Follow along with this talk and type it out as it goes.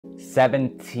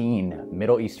17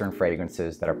 Middle Eastern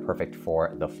fragrances that are perfect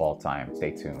for the fall time.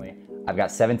 Stay tuned with me. I've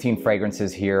got 17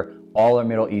 fragrances here. All are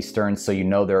Middle Eastern, so you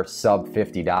know they're sub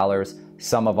 $50.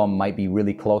 Some of them might be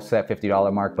really close to that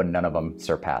 $50 mark, but none of them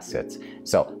surpass it.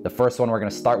 So the first one we're gonna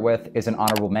start with is an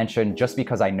honorable mention, just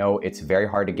because I know it's very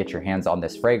hard to get your hands on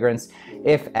this fragrance,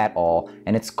 if at all,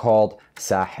 and it's called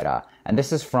Sahira. And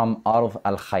this is from Arf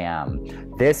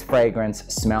al-Khayyam. This fragrance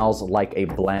smells like a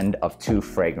blend of two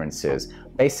fragrances.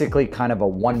 Basically kind of a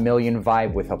 1 million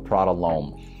vibe with a Prada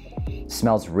L'Homme.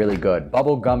 Smells really good.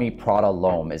 Bubblegummy Prada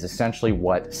L'Homme is essentially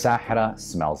what Sahira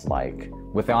smells like.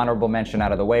 With the honorable mention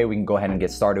out of the way, we can go ahead and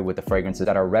get started with the fragrances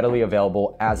that are readily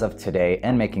available as of today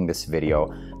and making this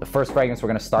video. The first fragrance we're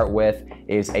gonna start with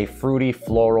is a fruity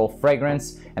floral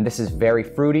fragrance, and this is very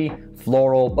fruity,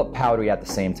 floral, but powdery at the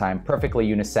same time, perfectly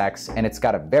unisex, and it's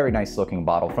got a very nice looking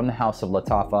bottle from the house of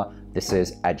LATTAFA. This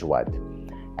is AJWAD.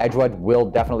 AJWAD will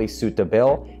definitely suit the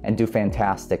bill and do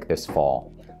fantastic this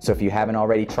fall. So if you haven't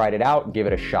already tried it out, give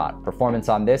it a shot. Performance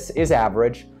on this is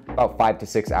average, about 5 to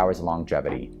 6 hours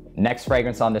longevity. Next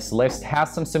fragrance on this list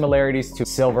has some similarities to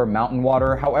Silver Mountain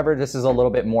Water. However, this is a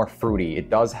little bit more fruity. It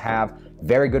does have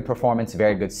very good performance,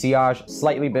 very good sillage,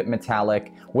 slightly bit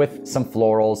metallic with some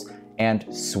florals and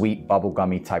sweet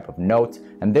bubblegummy type of note.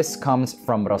 And this comes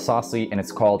from RASASI and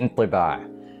it's called ENTEBAA.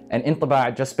 And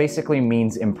ENTEBAA just basically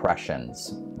means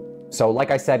impressions. So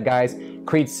like I said, guys,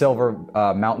 Creed Silver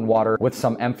Mountain Water with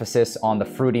some emphasis on the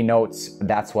fruity notes.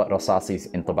 That's what RASASI's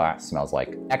ENTEBAA smells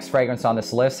like. Next fragrance on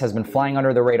this list has been flying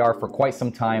under the radar for quite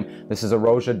some time. This is a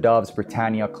Roja Dove's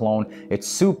Britannia cologne. It's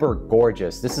super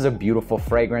gorgeous. This is a beautiful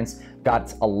fragrance.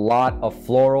 Got a lot of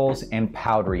florals and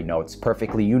powdery notes,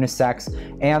 perfectly unisex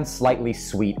and slightly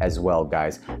sweet as well,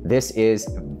 guys. This is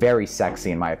very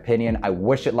sexy in my opinion. I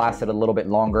wish it lasted a little bit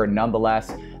longer.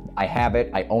 Nonetheless, I have it,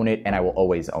 I own it, and I will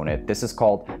always own it. This is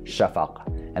called Shafaq,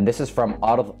 and this is from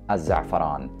Arf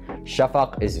al-Za'faran.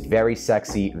 Shafaq is very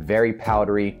sexy, very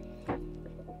powdery.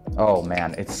 Oh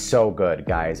man, it's so good,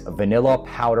 guys. A vanilla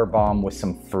powder bomb with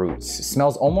some fruits. It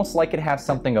smells almost like it has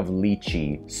something of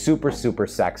lychee. Super, super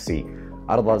sexy.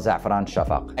 Arf al-Za'faran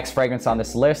Shafaq. Next fragrance on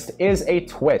this list is a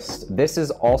twist. This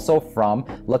is also from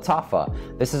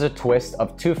LATTAFA. This is a twist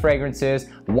of two fragrances,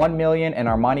 1 million and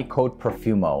Armani Code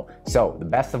Profumo. So the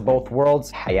best of both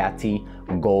worlds,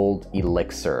 Hayati Gold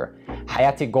Elixir.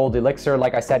 Hayati Gold Elixir,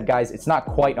 like I said, guys, it's not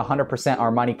quite 100%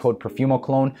 Armani Code Profumo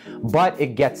clone, but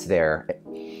it gets there.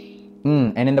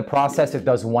 And in the process, it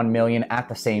does 1 million at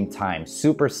the same time.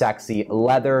 Super sexy,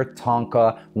 leather,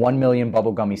 tonka, 1 million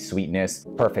bubblegummy sweetness,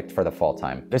 perfect for the fall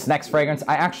time. This next fragrance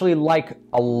I actually like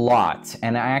a lot,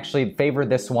 and I actually favor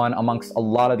this one amongst a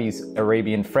lot of these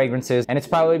Arabian fragrances, and it's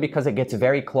probably because it gets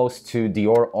very close to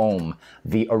Dior Homme,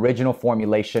 the original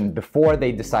formulation before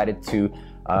they decided to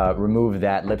remove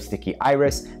that lipsticky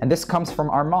iris. And this comes from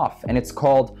ARMAF and it's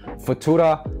called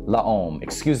FUTURA La Homme.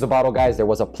 Excuse the bottle, guys, there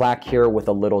was a plaque here with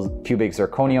a little cubic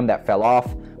zirconium that fell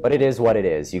off, but it is what it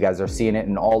is. You guys are seeing it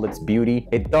in all its beauty.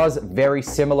 It does very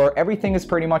similar. Everything is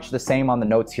pretty much the same on the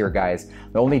notes here, guys.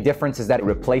 The only difference is that it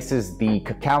replaces the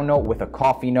cacao note with a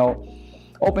coffee note,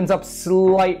 opens up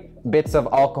slight bits of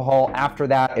alcohol. After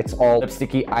that, it's all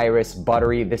lipsticky iris,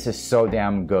 buttery. This is so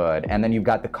damn good. And then you've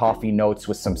got the coffee notes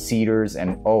with some cedars,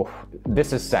 and oh,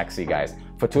 this is sexy, guys.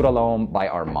 FUTURA La Homme by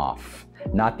ARMAF.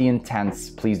 Not the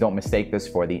Intense. Please don't mistake this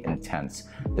for the Intense.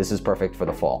 This is perfect for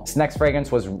the fall. This next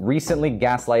fragrance was recently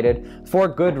gaslighted for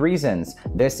good reasons.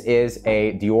 This is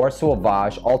a Dior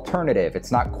Sauvage alternative.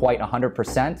 It's not quite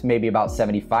 100%, maybe about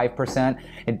 75%.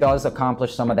 It does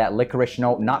accomplish some of that licorice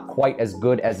note, not quite as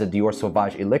good as the Dior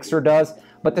Sauvage Elixir does,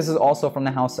 but this is also from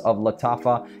the house of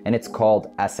LATTAFA, and it's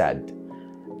called ASAD.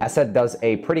 ASAD does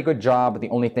a pretty good job. The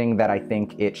only thing that I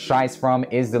think it shies from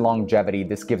is the longevity.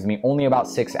 This gives me only about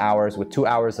 6 hours with 2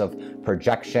 hours of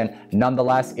projection.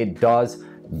 Nonetheless, it does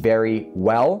very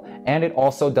well, and it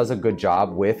also does a good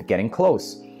job with getting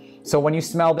close. So when you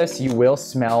smell this, you will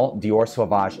smell Dior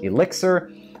Sauvage Elixir.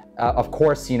 Of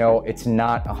course, you know, it's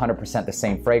not 100% the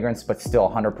same fragrance, but still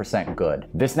 100% good.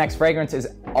 This next fragrance is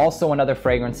also another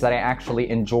fragrance that I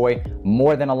actually enjoy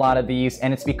more than a lot of these,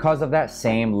 and it's because of that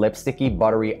same lipsticky,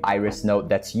 buttery iris note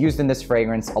that's used in this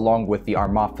fragrance along with the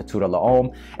ARMAF FUTURA La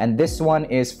Homme. And this one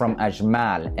is from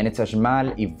AJMAL, and it's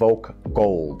AJMAL EVOKE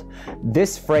Gold.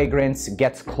 This fragrance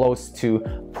gets close to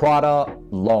Prada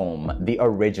L'Homme, the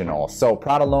original. So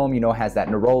Prada L'Homme, you know, has that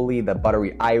neroli, the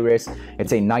buttery iris.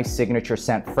 It's a nice signature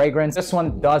scent fragrance. This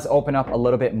one does open up a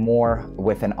little bit more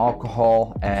with an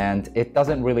alcohol, and it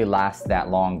doesn't really last that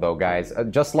long though, guys.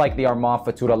 Just like the ARMAF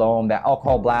FUTURA La Homme, that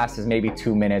alcohol blast is maybe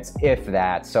 2 minutes, if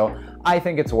that. So I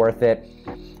think it's worth it.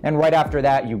 And right after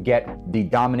that, you get the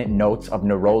dominant notes of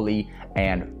neroli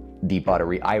and the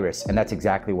buttery iris, and that's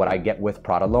exactly what I get with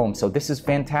Prada L'Homme. So this is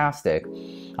fantastic.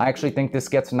 I actually think this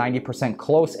gets 90%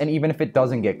 close, and even if it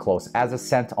doesn't get close, as a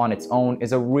scent on its own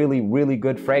is a really, really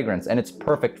good fragrance, and it's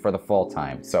perfect for the fall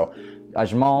time. So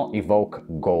AJMAL Evoke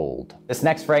Gold. This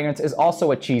next fragrance is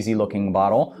also a cheesy looking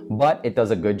bottle, but it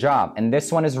does a good job. And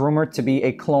this one is rumored to be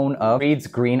a clone of RAED's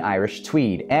Green Irish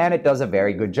Tweed, and it does a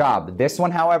very good job. This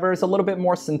one, however, is a little bit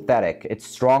more synthetic. It's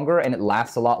stronger and it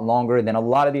lasts a lot longer than a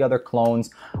lot of the other clones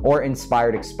or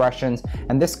inspired expressions.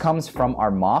 And this comes from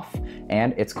ARMAF,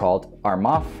 and it's called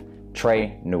ARMAF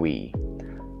Très Nuit.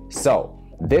 So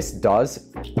this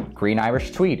does Green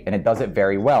Irish Tweed, and it does it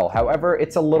very well. However,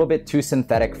 it's a little bit too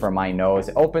synthetic for my nose.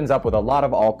 It opens up with a lot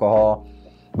of alcohol,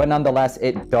 but nonetheless,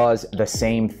 it does the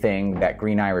same thing that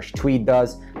Green Irish Tweed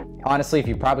does. Honestly, if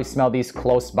you probably smell these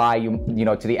close by, you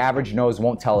know, to the average nose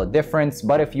won't tell a difference,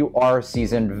 but if you are a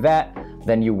seasoned vet,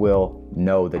 then you will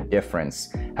know the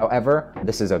difference. However,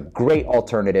 this is a great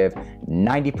alternative,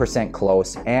 90%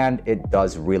 close, and it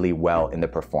does really well in the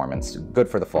performance. Good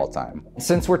for the fall time.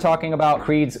 Since we're talking about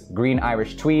Creed's Green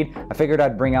Irish Tweed, I figured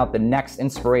I'd bring out the next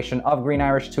inspiration of Green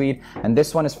Irish Tweed, and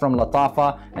this one is from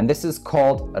LATTAFA, and this is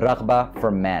called RAGHBA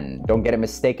for men. Don't get it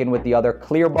mistaken with the other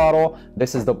clear bottle.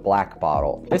 This is the black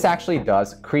bottle. This actually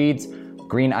does Creed's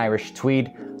Green Irish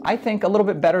Tweed, I think, a little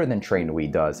bit better than Très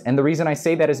Nuit does. And the reason I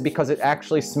say that is because it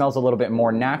actually smells a little bit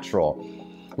more natural.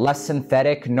 Less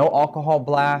synthetic, no alcohol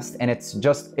blast, and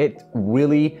it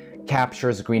really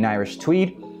captures Green Irish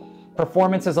Tweed.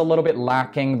 Performance is a little bit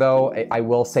lacking though. I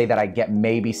will say that I get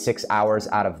maybe 6 hours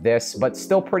out of this, but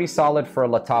still pretty solid for a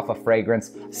LATTAFA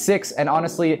fragrance. 6, and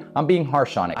honestly, I'm being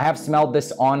harsh on it. I have smelled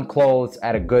this on clothes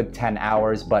at a good 10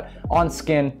 hours, but on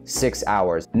skin, 6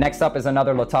 hours. Next up is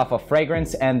another LATTAFA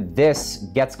fragrance, and this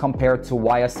gets compared to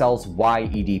YSL's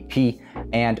YEDP,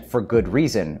 and for good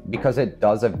reason, because it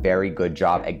does a very good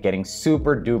job at getting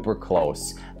super duper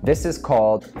close. This is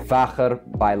called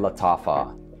FAKHAR by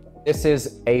LATTAFA. This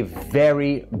is a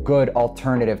very good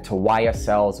alternative to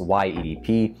YSL's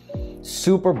YEDP.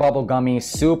 Super bubblegummy,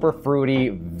 super fruity,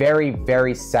 very,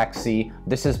 very sexy.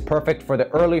 This is perfect for the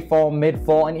early fall,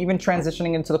 mid-fall, and even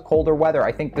transitioning into the colder weather.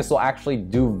 I think this will actually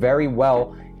do very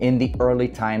well in the early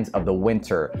times of the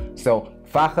winter. So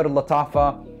FAKHAR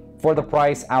LATTAFA, for the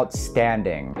price,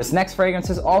 outstanding. This next fragrance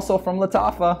is also from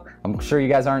LATTAFA. I'm sure you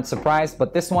guys aren't surprised,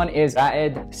 but this one is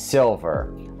RAED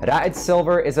Silver. RAED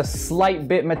Silver is a slight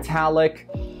bit metallic,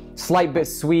 slight bit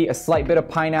sweet, a slight bit of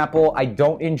pineapple. I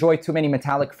don't enjoy too many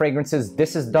metallic fragrances.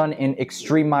 This is done in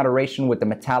extreme moderation with the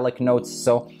metallic notes,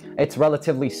 so it's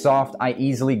relatively soft. I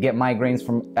easily get migraines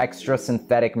from extra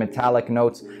synthetic metallic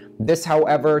notes. This,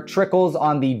 however, trickles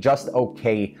on the just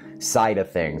okay side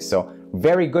of things. So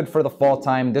very good for the fall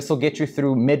time. This will get you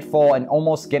through mid-fall and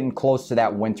almost getting close to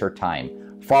that winter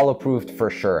time. Fall approved for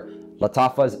sure.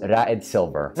 LATTAFA's RAED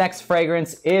Silver. Next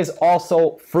fragrance is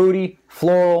also fruity,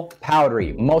 floral,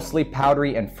 powdery, mostly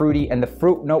powdery and fruity, and the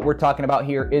fruit note we're talking about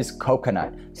here is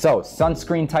coconut. So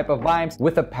sunscreen type of vibes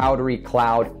with a powdery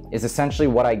cloud is essentially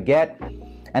what I get.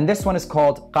 And this one is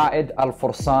called QAED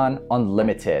FURSAN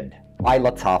Unlimited by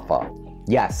LATTAFA.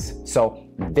 Yes, so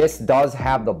this does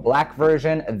have the black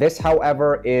version. This,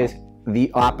 however, is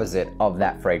the opposite of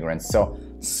that fragrance. So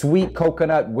sweet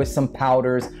coconut with some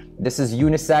powders. This is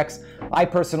unisex. I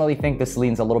personally think this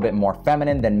leans a little bit more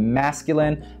feminine than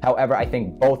masculine. However, I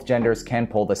think both genders can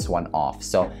pull this one off.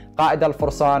 So QAED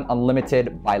FURSAN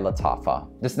Unlimited by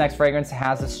LATTAFA. This next fragrance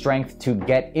has the strength to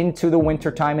get into the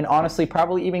winter time and honestly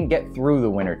probably even get through the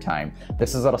winter time.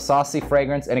 This is a RASASI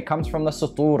fragrance and it comes from the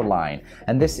SOTOOR line,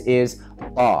 and this is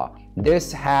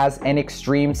This has an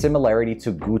extreme similarity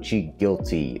to Gucci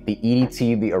Guilty, the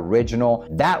EDT, the original.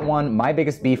 That one, my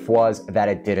biggest beef was that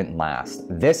it didn't last.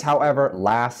 This, however,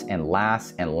 lasts and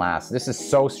lasts and lasts. This is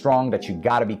so strong that you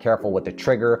gotta be careful with the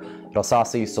trigger.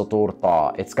 RASASI SOTOOR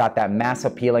Thaw. It's got that mass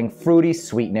appealing fruity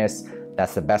sweetness.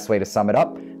 That's the best way to sum it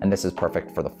up, and this is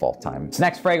perfect for the fall time. This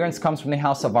next fragrance comes from the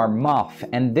house of ARMAF,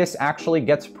 and this actually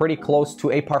gets pretty close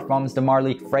to a Parfums de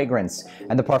Marly fragrance.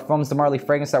 And the Parfums de Marly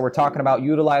fragrance that we're talking about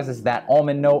utilizes that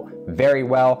almond note very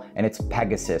well, and it's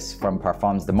Pegasus from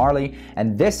Parfums de Marly,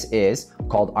 and this is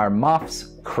called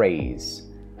ARMAF's CRAZE.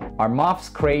 ARMAF's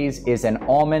CRAZE is an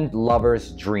almond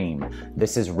lover's dream.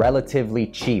 This is relatively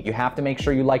cheap. You have to make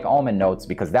sure you like almond notes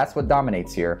because that's what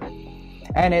dominates here.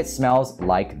 And it smells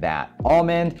like that.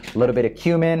 Almond, a little bit of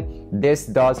cumin. This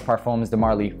does Parfums de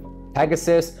Marly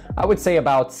Pegasus. I would say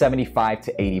about 75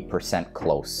 to 80%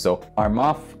 close. So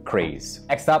ARMAF CRAZE.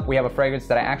 Next up, we have a fragrance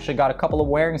that I actually got a couple of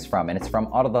wearings from, and it's from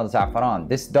ZAAFARAN.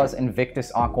 This does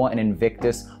Invictus Aqua and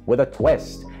Invictus with a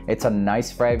twist. It's a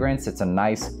nice fragrance. It's a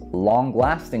nice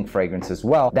long-lasting fragrance as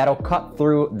well that'll cut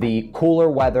through the cooler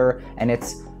weather, and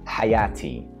it's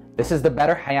Hayati. This is the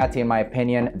better Hayati in my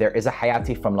opinion. There is a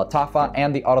Hayati from LATTAFA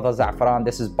and the other ZAAFARAN.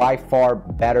 This is by far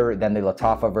better than the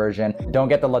LATTAFA version. Don't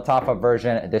get the LATTAFA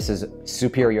version. This is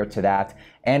superior to that.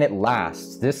 And it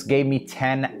lasts. This gave me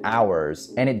 10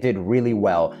 hours and it did really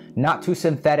well. Not too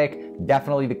synthetic,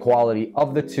 definitely the quality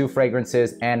of the two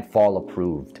fragrances and fall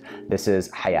approved. This is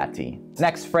Hayati.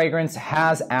 Next fragrance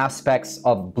has aspects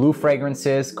of blue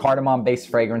fragrances, cardamom based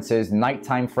fragrances,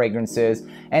 nighttime fragrances,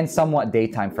 and somewhat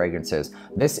daytime fragrances.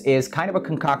 This is kind of a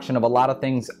concoction of a lot of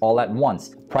things all at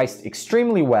once. Priced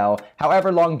extremely well,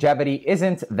 however longevity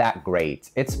isn't that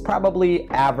great. It's probably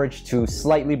average to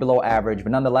slightly below average,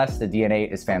 but nonetheless the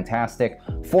DNA is fantastic.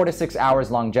 4 to 6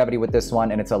 hours longevity with this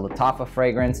one, and it's a LATTAFA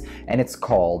fragrance, and it's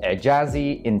called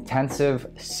EJAAZI Intensive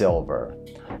Silver.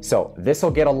 So this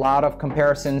will get a lot of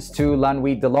comparisons to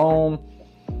NUIT de l'Homme,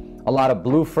 a lot of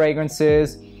blue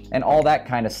fragrances, and all that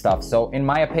kind of stuff. So in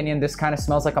my opinion, this kind of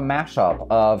smells like a mashup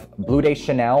of Bleu de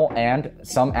Chanel and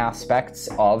some aspects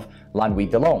of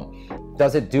NUIT de l'Homme.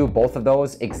 Does it do both of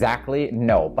those exactly?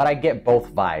 No, but I get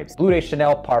both vibes. Bleu de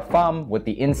Chanel Parfum with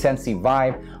the incensey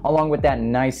vibe, along with that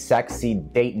nice, sexy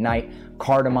date night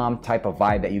cardamom type of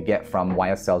vibe that you get from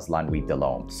YSL's NUIT de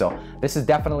l'Homme. So this is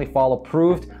definitely fall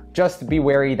approved. Just be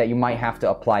wary that you might have to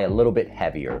apply a little bit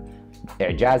heavier.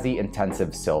 EJAAZI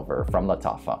Intensive Silver from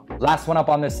LATTAFA. Last one up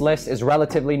on this list is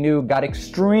relatively new, got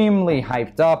extremely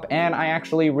hyped up, and I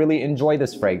actually really enjoy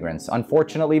this fragrance.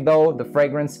 Unfortunately though, the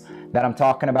fragrance that I'm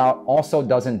talking about also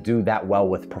doesn't do that well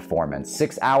with performance.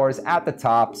 6 hours at the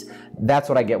tops, that's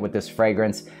what I get with this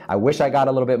fragrance. I wish I got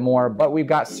a little bit more, but we've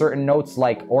got certain notes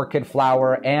like orchid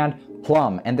flower and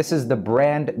plum, and this is the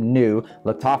brand new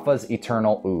LATTAFA's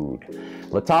Eternal Oud.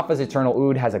 LATTAFA's Eternal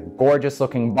Oud has a gorgeous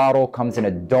looking bottle, comes in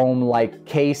a dome-like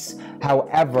case.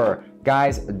 However,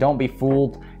 guys, don't be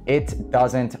fooled. It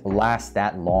doesn't last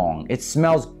that long. It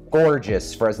smells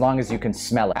gorgeous for as long as you can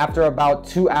smell it. After about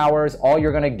 2 hours, all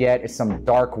you're gonna get is some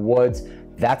dark woods.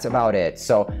 That's about it.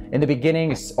 So in the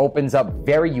beginning, it opens up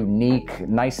very unique,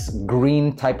 nice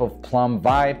green type of plum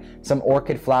vibe, some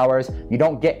orchid flowers. You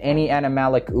don't get any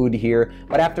animalic oud here,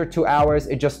 but after 2 hours,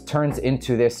 it just turns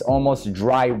into this almost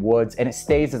dry woods, and it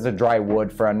stays as a dry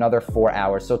wood for another 4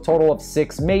 hours. So total of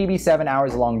 6, maybe 7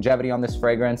 hours longevity on this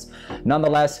fragrance.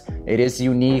 Nonetheless, it is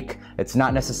unique. It's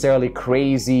not necessarily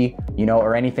crazy, you know,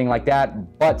 or anything like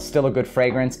that, but still a good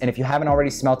fragrance. And if you haven't already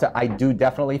smelt it, I do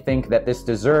definitely think that this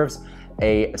deserves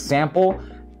a sample.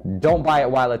 Don't buy it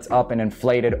while it's up and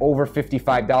inflated over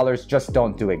 $55. Just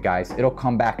don't do it, guys. It'll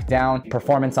come back down.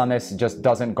 Performance on this just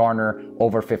doesn't garner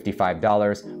over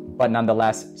 $55, but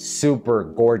nonetheless, super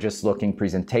gorgeous looking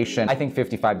presentation. I think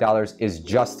 $55 is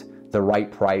just the right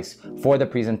price for the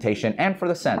presentation and for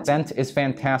the scent. Scent is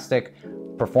fantastic.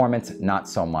 Performance, not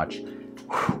so much.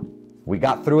 We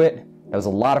got through it. There was a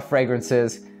lot of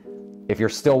fragrances. If you're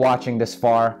still watching this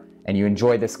far and you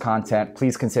enjoy this content,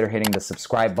 please consider hitting the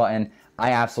subscribe button.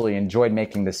 I absolutely enjoyed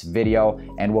making this video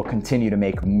and will continue to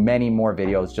make many more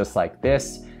videos just like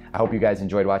this. I hope you guys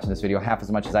enjoyed watching this video half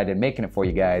as much as I did making it for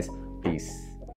you guys. Peace.